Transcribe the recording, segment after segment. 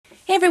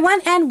Hey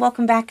everyone, and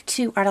welcome back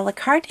to Art a la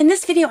Carte. In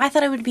this video I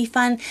thought it would be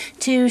fun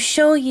to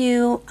show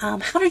you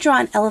how to draw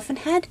an elephant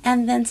head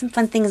and then some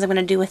fun things I'm going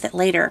to do with it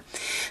later.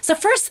 So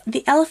first,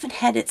 the elephant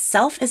head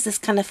itself is this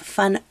kind of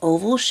fun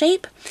oval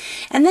shape,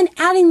 and then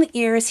adding the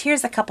ears,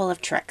 here's a couple of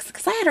tricks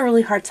because I had a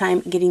really hard time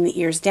getting the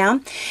ears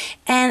down,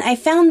 and I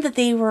found that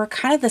they were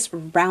kind of this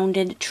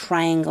rounded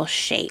triangle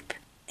shape.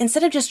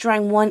 Instead of just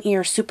drawing one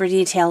ear super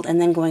detailed and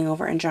then going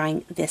over and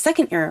drawing the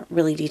second ear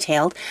really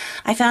detailed,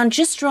 I found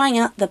just drawing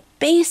out the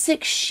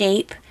basic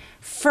shape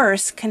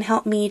first can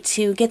help me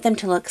to get them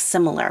to look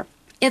similar.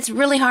 It's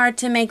really hard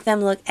to make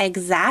them look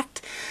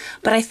exact,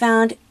 but I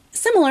found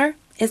similar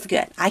is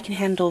good. I can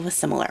handle with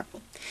similar.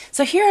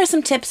 So here are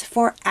some tips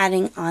for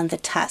adding on the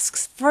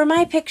tusks. For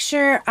my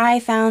picture, I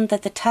found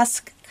that the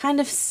tusk kind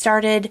of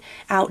started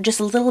out just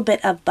a little bit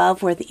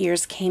above where the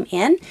ears came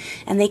in,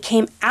 and they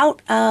came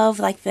out of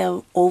like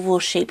the oval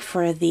shape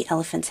for the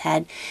elephant's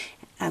head,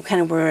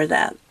 kind of where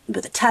the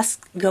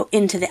tusks go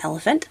into the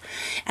elephant,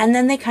 and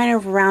then they kind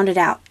of rounded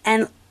out.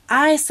 And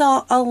I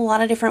saw a lot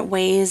of different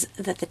ways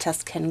that the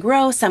tusk can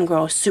grow. Some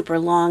grow super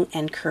long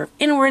and curve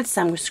inward,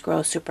 some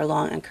grow super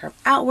long and curve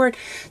outward,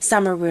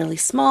 some are really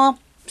small.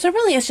 So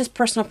really it's just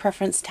personal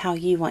preference to how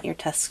you want your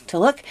tusk to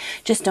look.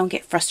 Just don't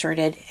get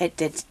frustrated. It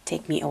did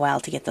take me a while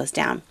to get those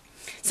down.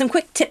 Some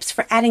quick tips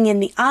for adding in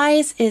the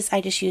eyes is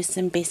I just used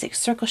some basic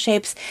circle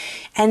shapes,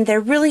 and they're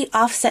really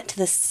offset to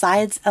the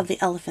sides of the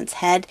elephant's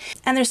head,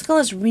 and their skull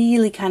is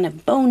really kind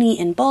of bony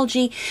and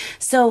bulgy,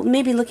 so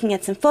maybe looking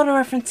at some photo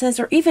references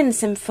or even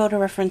some photo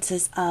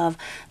references of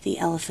the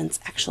elephant's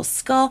actual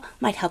skull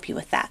might help you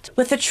with that.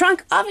 With the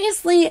trunk,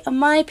 obviously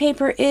my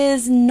paper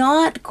is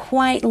not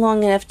quite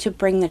long enough to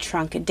bring the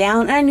trunk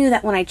down, and I knew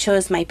that when I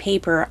chose my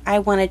paper I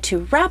wanted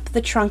to wrap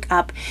the trunk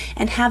up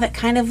and have it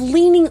kind of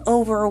leaning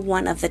over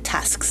one of the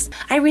tusks.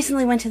 I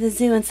recently went to the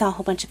zoo and saw a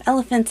whole bunch of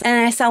elephants,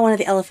 and I saw one of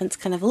the elephants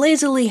kind of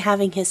lazily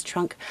having his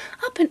trunk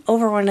up and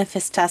over one of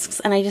his tusks,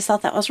 and I just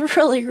thought that was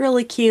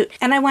really cute,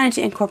 and I wanted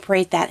to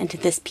incorporate that into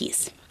this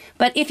piece.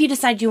 But if you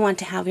decide you want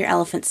to have your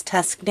elephant's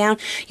tusk down,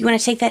 you want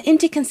to take that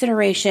into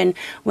consideration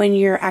when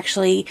you're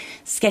actually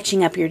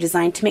sketching up your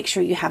design to make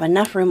sure you have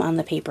enough room on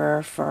the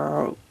paper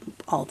for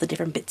all the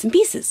different bits and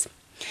pieces.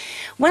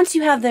 Once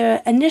you have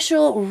the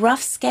initial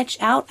rough sketch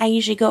out, I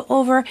usually go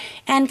over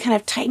and kind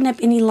of tighten up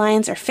any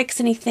lines or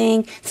fix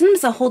anything.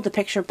 Sometimes I'll hold the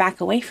picture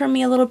back away from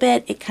me a little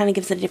bit. It kind of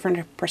gives it a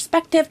different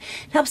perspective.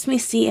 It helps me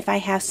see if I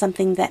have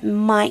something that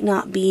might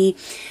not be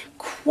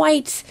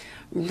quite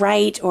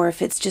right, or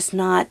if it's just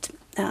not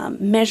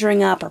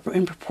measuring up or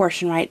in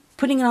proportion right.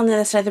 Putting it on the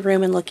other side of the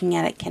room and looking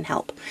at it can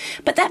help.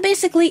 But that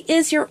basically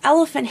is your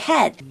elephant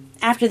head.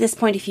 After this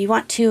point, if you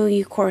want to,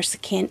 you of course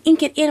can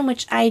ink it in,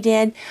 which I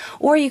did,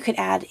 or you could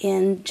add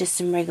in just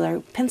some regular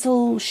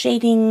pencil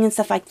shading and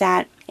stuff like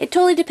that. It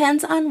totally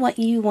depends on what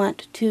you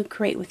want to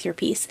create with your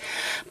piece.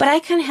 But I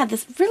kind of had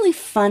this really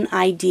fun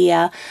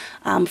idea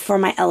for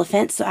my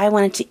elephant, so I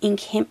wanted to ink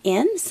him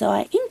in. So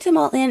I inked him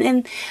all in,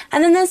 and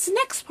then this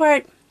next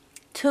part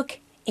took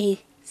a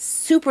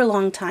super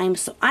long time,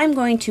 so I'm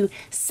going to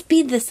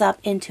speed this up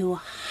into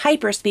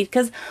hyper speed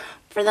because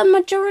for the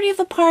majority of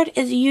the part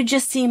is you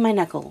just see my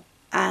knuckle.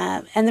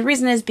 And the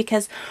reason is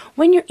because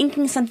when you're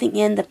inking something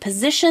in, the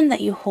position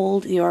that you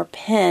hold your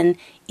pen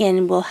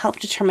in will help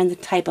determine the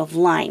type of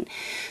line.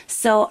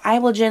 So I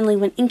will generally,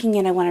 when inking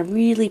it, I want a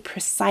really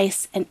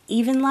precise and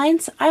even line,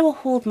 so I will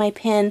hold my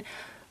pen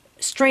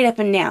straight up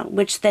and down,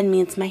 which then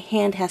means my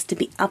hand has to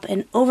be up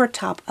and over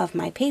top of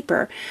my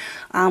paper,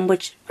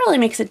 which really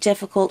makes it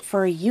difficult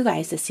for you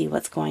guys to see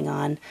what's going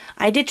on.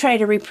 I did try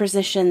to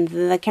reposition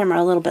the camera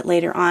a little bit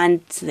later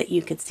on so that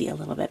you could see a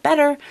little bit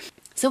better.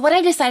 So what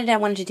I decided I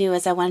wanted to do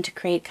is I wanted to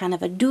create kind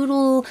of a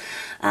doodle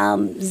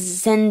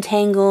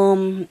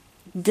Zentangle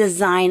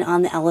design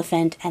on the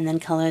elephant and then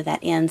color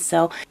that in.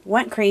 So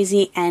went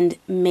crazy and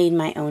made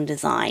my own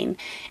design.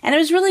 And it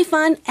was really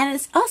fun, and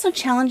it's also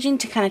challenging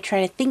to kind of try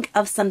to think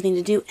of something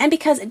to do. And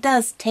because it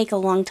does take a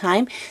long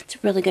time, it's a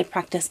really good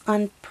practice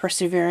on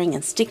persevering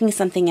and sticking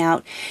something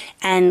out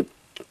and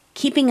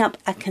keeping up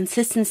a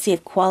consistency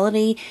of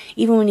quality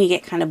even when you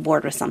get kind of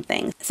bored with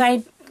something. So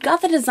I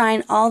got the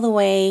design all the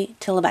way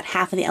till about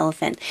half of the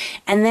elephant,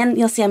 and then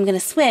you'll see I'm going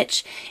to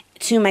switch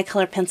to my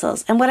color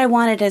pencils. And what I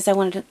wanted is I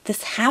wanted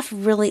this half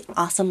really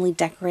awesomely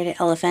decorated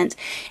elephant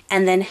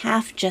and then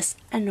half just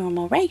a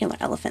normal regular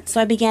elephant.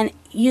 So I began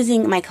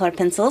using my color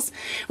pencils,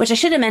 which I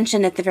should have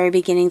mentioned at the very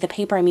beginning. The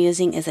paper I'm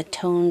using is a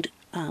toned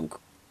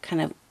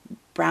kind of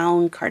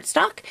brown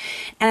cardstock,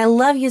 and I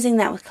love using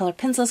that with color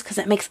pencils because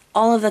it makes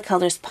all of the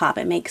colors pop.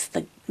 It makes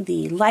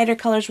the lighter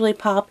colors really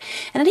pop,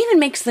 and it even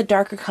makes the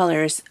darker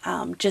colors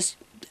just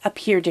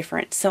appear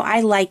different. So I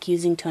like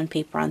using toned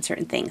paper on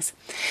certain things.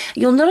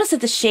 You'll notice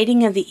that the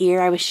shading of the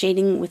ear, I was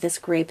shading with this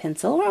gray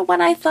pencil, or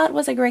what I thought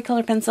was a gray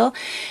color pencil,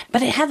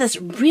 but it had this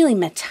really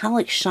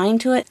metallic shine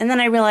to it, and then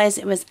I realized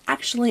it was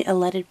actually a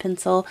leaded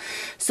pencil.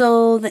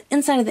 So the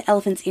inside of the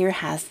elephant's ear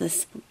has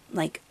this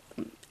like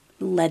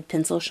lead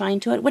pencil shine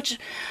to it, which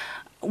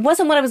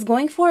wasn't what I was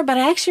going for, but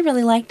I actually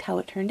really liked how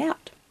it turned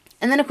out.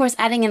 And then of course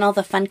adding in all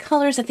the fun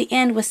colors at the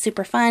end was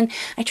super fun.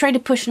 I tried to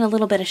push in a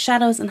little bit of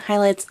shadows and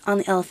highlights on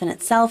the elephant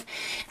itself,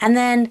 and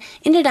then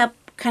ended up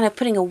kind of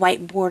putting a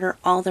white border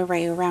all the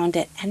way around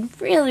it, and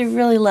really,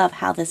 really love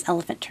how this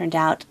elephant turned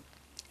out.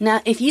 Now,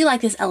 if you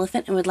like this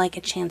elephant and would like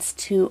a chance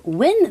to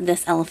win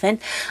this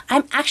elephant,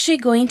 I'm actually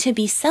going to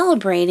be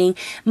celebrating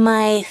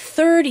my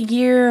 3rd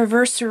year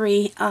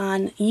anniversary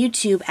on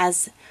YouTube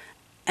as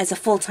a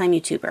full-time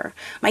YouTuber.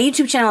 My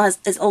YouTube channel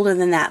is older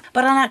than that,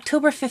 but on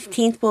October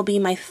 15th will be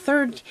my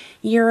 3rd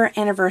year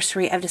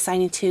anniversary of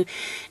deciding to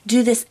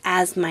do this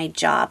as my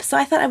job. So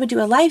I thought I would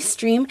do a live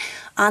stream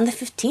on the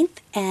 15th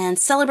and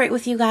celebrate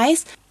with you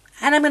guys.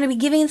 And I'm going to be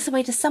giving this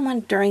away to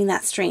someone during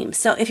that stream.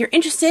 So if you're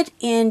interested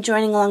in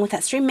joining along with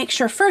that stream, make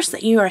sure first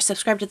that you are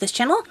subscribed to this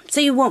channel so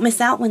you won't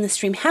miss out when the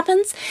stream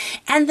happens.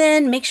 And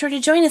then make sure to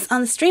join us on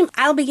the stream.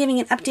 I'll be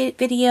giving an update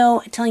video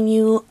telling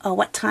you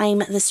what time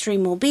the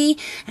stream will be.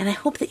 And I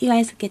hope that you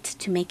guys get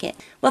to make it.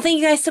 Well,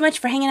 thank you guys so much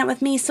for hanging out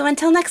with me. So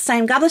until next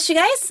time, God bless you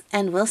guys,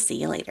 and we'll see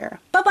you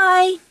later.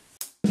 Bye-bye.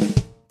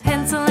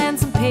 Pencil and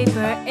some paper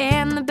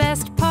and the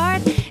best